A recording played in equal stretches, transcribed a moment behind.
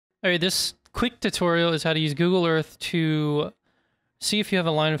All right, this quick tutorial is how to use Google Earth to see if you have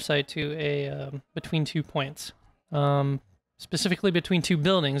a line of sight to a between 2 points, specifically between two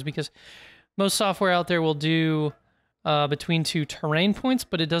buildings, because most software out there will do between two terrain points,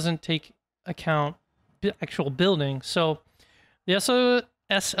 but it doesn't take account actual building. So the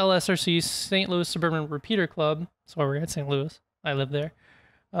SLSRC, St. Louis Suburban Repeater Club, so we're at St. Louis, I live there,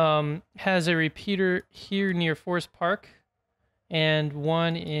 has a repeater here near Forest Park, and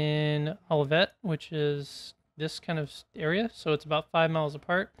one in Olivet, which is this kind of area, so it's about 5 miles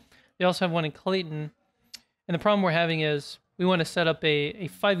apart. They also have one in Clayton, and the problem we're having is we want to set up a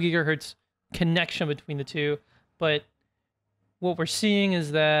 5 gigahertz connection between the two, but what we're seeing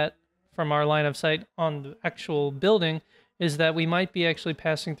is that from our line of sight on the actual building is that we might be actually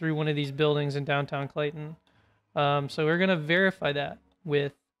passing through one of these buildings in downtown Clayton. So we're going to verify that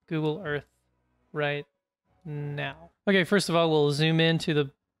with Google Earth right now. Okay, first of all, we'll zoom into the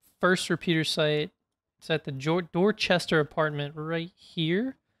first repeater site. It's at the Dorchester apartment right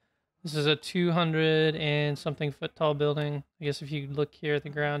here. This is a 200 and something foot tall building. I guess if you look here at the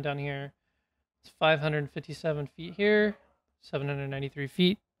ground down here, it's 557 feet here, 793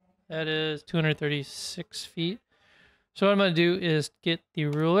 feet. That is 236 feet. So what I'm going to do is get the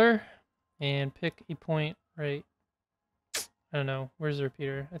ruler and pick a point right, I don't know, where's the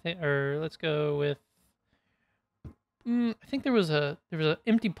repeater? I think, or let's go with, I think there was an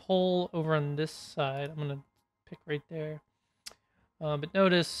empty pole over on this side. I'm gonna pick right there. But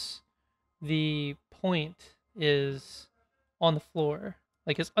notice the point is on the floor,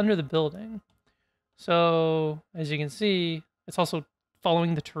 like it's under the building. So as you can see, it's also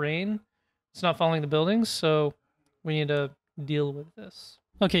following the terrain. It's not following the buildings, so we need to deal with this.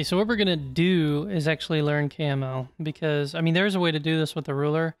 Okay, so what we're gonna do is actually learn KML, because I mean there's a way to do this with the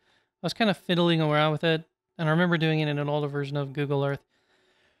ruler. I was kind of fiddling around with it, and I remember doing it in an older version of Google Earth.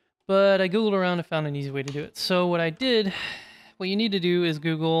 But I Googled around and found an easy way to do it. So what I did, what you need to do is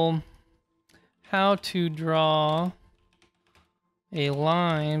Google how to draw a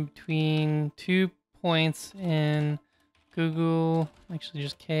line between 2 points in Google, actually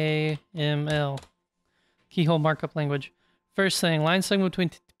just KML, keyhole markup language. First thing, line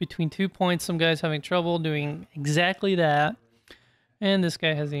segment between 2 points. Some guy's having trouble doing exactly that. And this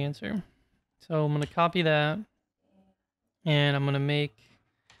guy has the answer. So I'm going to copy that, and I'm going to make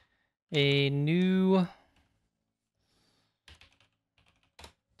a new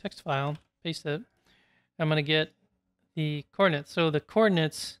text file, paste it. I'm going to get the coordinates. So the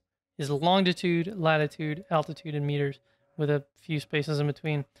coordinates is longitude, latitude, altitude in meters with a few spaces in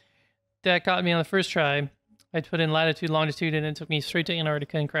between. That got me on the first try. I put in latitude, longitude, and it took me straight to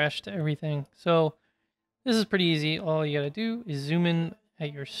Antarctica and crashed everything. So this is pretty easy. All you got to do is zoom in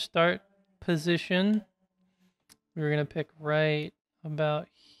at your start position. We're going to pick right about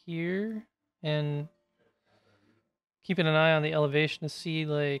here and keeping an eye on the elevation to see,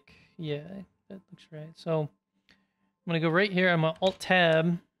 like, yeah, that looks right. So I'm going to go right here. I'm going to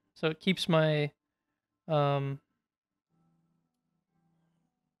Alt-Tab so it keeps my, so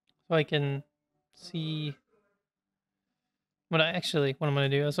I can see what I'm going to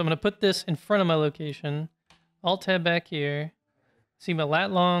do is I'm going to put this in front of my location, Alt-Tab back here, see my lat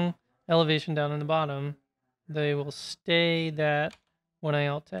long elevation down in the bottom. They will stay that when I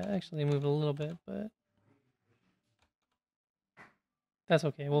Alt-Tab. Actually move it a little bit, but that's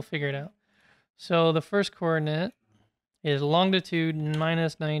okay. We'll figure it out. So the first coordinate is longitude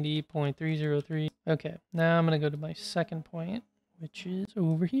minus 90.303. Okay, now I'm going to go to my second point, which is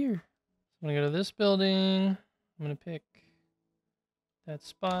over here. So I'm going to go to this building. I'm going to pick that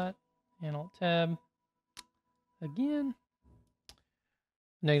spot and Alt-Tab again.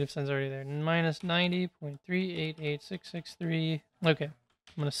 Negative sign's already there. Minus 90.388663. Okay, I'm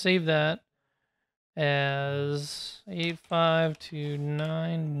going to save that as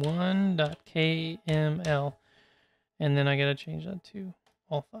 85291.kml. And then I got to change that to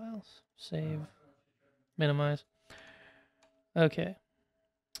all files. Save, minimize. Okay,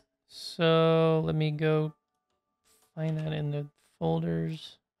 so let me go find that in the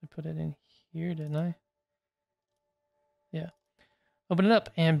folders. I put it in here, didn't I? Yeah. Open it up,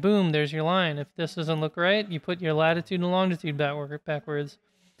 and boom, there's your line. If this doesn't look right, you put your latitude and longitude backwards.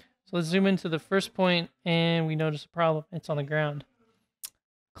 So let's zoom into the first point, and we notice a problem. It's on the ground.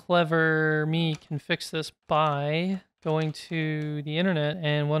 Clever me can fix this by going to the internet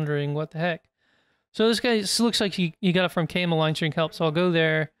and wondering what the heck. So this looks like you got it from KML line string help. So I'll go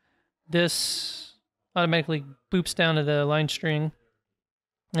there. This automatically boops down to the line string,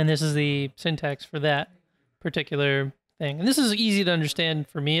 and this is the syntax for that particular thing. And this is easy to understand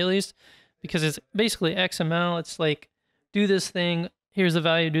for me, at least, because it's basically XML. It's like, do this thing here's the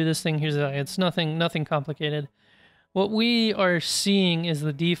value, do this thing, here's the value. It's nothing complicated. What we are seeing is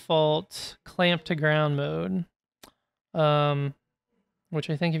the default clamp to ground mode, which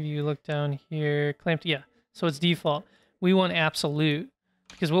I think if you look down here, clamp to, yeah, so it's default. We want absolute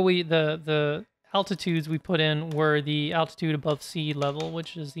because what the altitudes we put in were the altitude above sea level,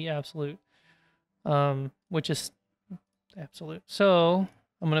 which is the absolute, which is absolute. So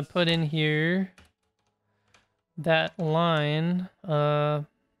I'm gonna put in here that line,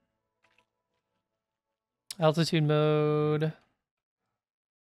 altitude mode,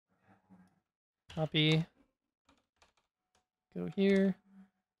 copy, go here,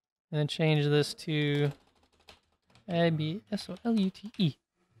 and then change this to ABSOLUTE,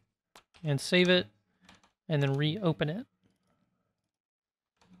 and save it, and then reopen it.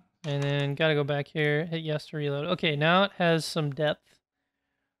 And then gotta go back here, hit yes to reload. Okay, now it has some depth.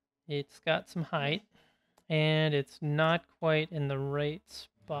 It's got some height, and it's not quite in the right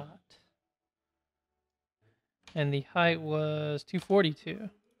spot. And the height was 242.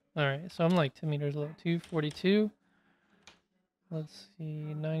 All right, so I'm like 10 meters low, 242. Let's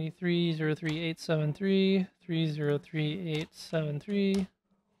see, 93.03873, 303.873.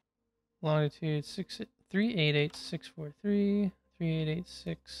 Longitude 388.643,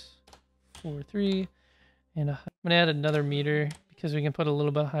 388.643. And I'm gonna add another meter because we can put a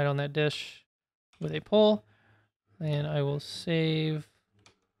little bit of height on that dish with a pole. And I will save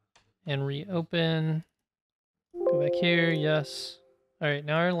and reopen. Go back here, yes. All right,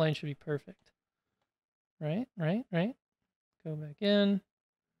 now our line should be perfect. Right. Go back in,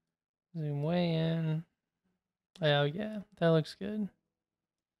 zoom way in. Oh yeah, that looks good.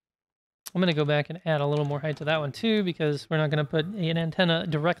 I'm gonna go back and add a little more height to that one too, because we're not gonna put an antenna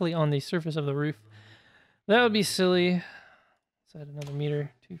directly on the surface of the roof. That would be silly. Let's add another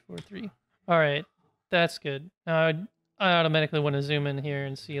meter, 243. All right, that's good. Now I automatically want to zoom in here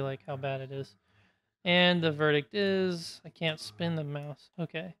and see like how bad it is. And the verdict is, I can't spin the mouse.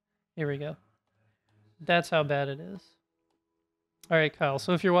 Okay, here we go. That's how bad it is. All right, Kyle,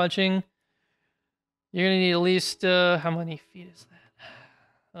 so if you're watching, you're gonna need at least, how many feet is that?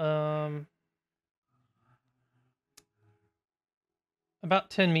 About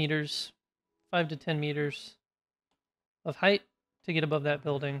 10 meters, 5 to 10 meters of height to get above that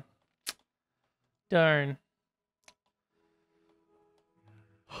building. Darn.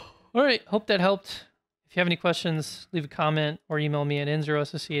 All right, hope that helped. If you have any questions, leave a comment or email me at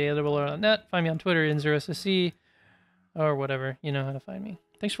n0ssc@net. Find me on Twitter, n0ssc, or whatever. You know how to find me.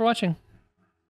 Thanks for watching.